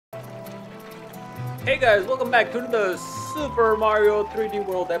Hey guys, welcome back to the Super Mario 3D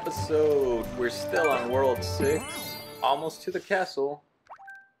World episode. We're still on World 6, almost to the castle.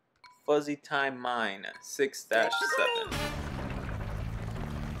 Fuzzy Time Mine 6-7.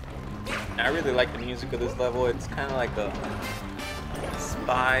 I really like the music of this level. It's kind of like a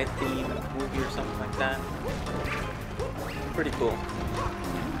spy themed movie or something like that. Pretty cool.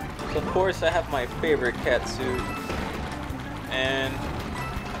 So of course I have my favorite cat suit, and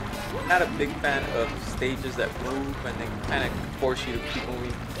not a big fan of stages that move and they kind of force you to keep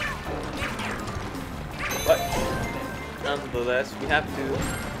moving. But nonetheless, we have to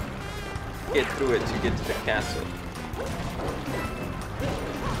get through it to get to the castle.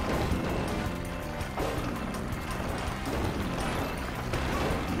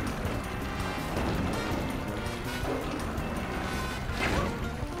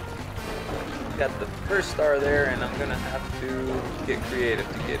 Got the first star there, and I'm gonna have to get creative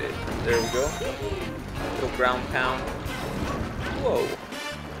to get it. There we go. Little ground pound. Whoa.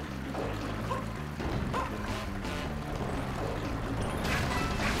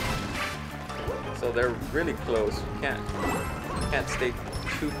 So they're really close. You can't stay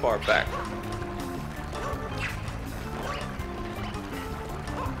too far back.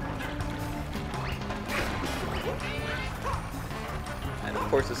 And of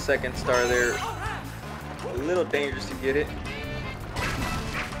course the second star there, a little dangerous to get it.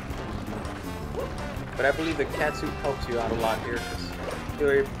 But I believe the catsuit helps you out a lot here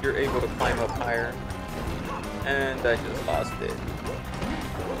because you're able to climb up higher. And I just lost it.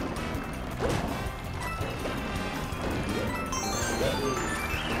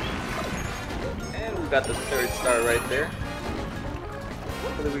 And we got the third star right there.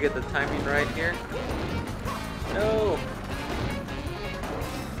 Hopefully we get the timing right here. No!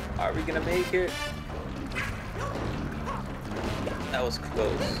 Are we gonna make it? That was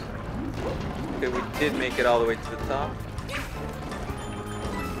close. Okay, we did make it all the way to the top.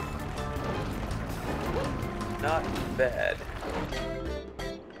 Not bad.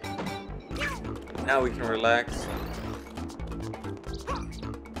 Now we can relax.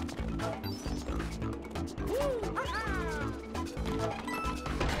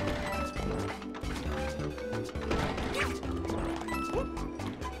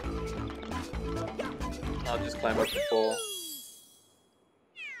 I'll just climb up the pole.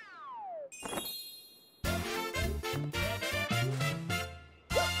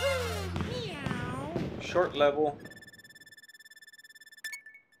 Short level.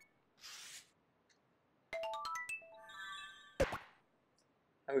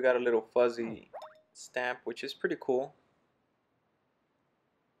 And we got a little fuzzy stamp, which is pretty cool.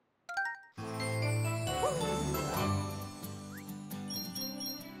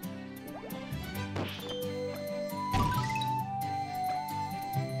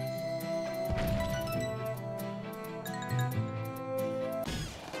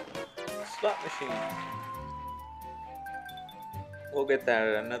 Slot machine. We'll get that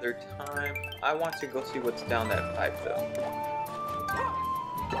at another time. I want to go see what's down that pipe though.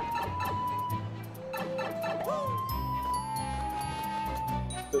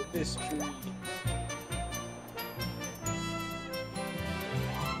 The mystery.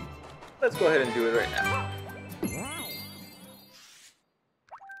 Let's go ahead and do it right now.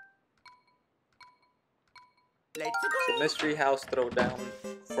 So mystery house throwdown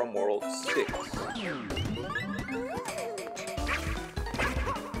from World 6.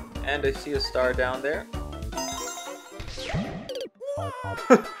 And I see a star down there.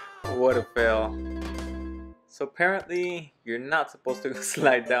 What a fail. So apparently you're not supposed to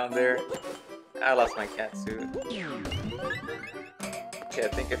slide down there. I lost my cat suit. Okay, I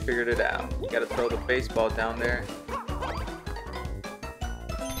think I figured it out. You gotta throw the baseball down there.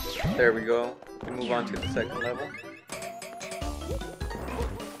 There we go. We can move on to the second level.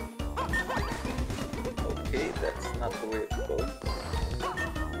 Okay, that's not the way it goes.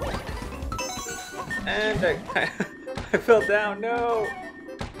 And I fell down, no!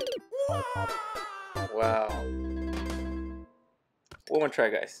 Wow. One more try,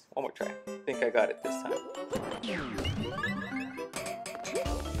 guys. One more try. I think I got it this time.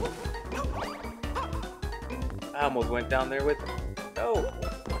 I almost went down there with it. No!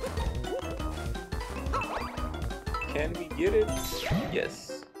 Can we get it?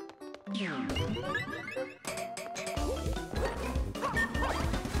 Yes.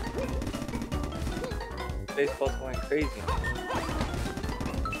 Baseball's going crazy.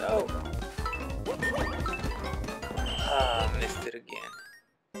 No! Ah, missed it again.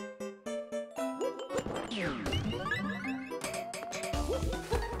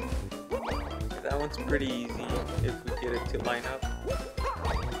 That one's pretty easy if we get it to line up.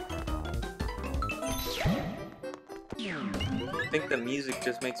 think the music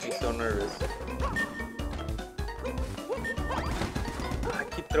just makes me so nervous. I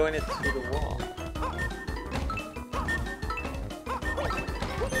keep throwing it to the wall.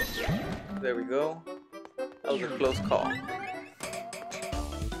 There we go. That was a close call.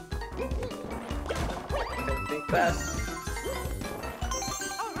 Gotta think fast.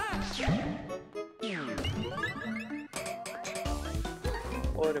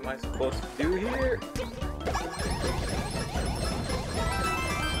 What am I supposed to do here?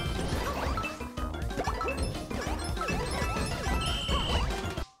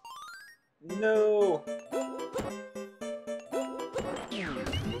 No!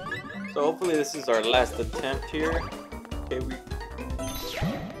 So hopefully this is our last attempt here. Okay, we're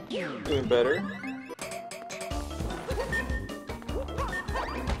doing better.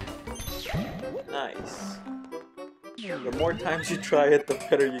 Nice. The more times you try it, the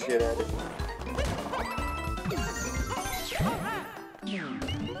better you get at it.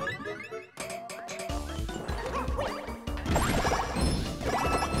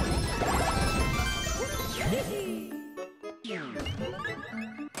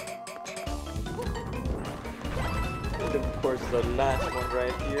 And of course the last one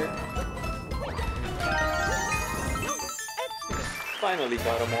right here. Finally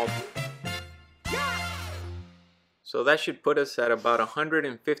got them all. So that should put us at about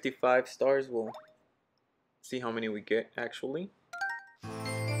 155 stars. We'll see how many we get actually.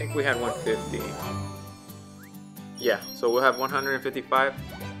 I think we had 150. Yeah, so we'll have 155.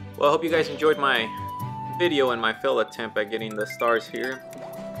 Well, I hope you guys enjoyed my video and my failed attempt at getting the stars here.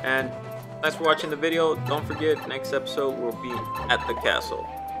 And thanks for watching the video. Don't forget, next episode will be at the castle.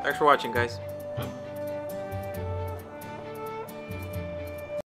 Thanks for watching, guys.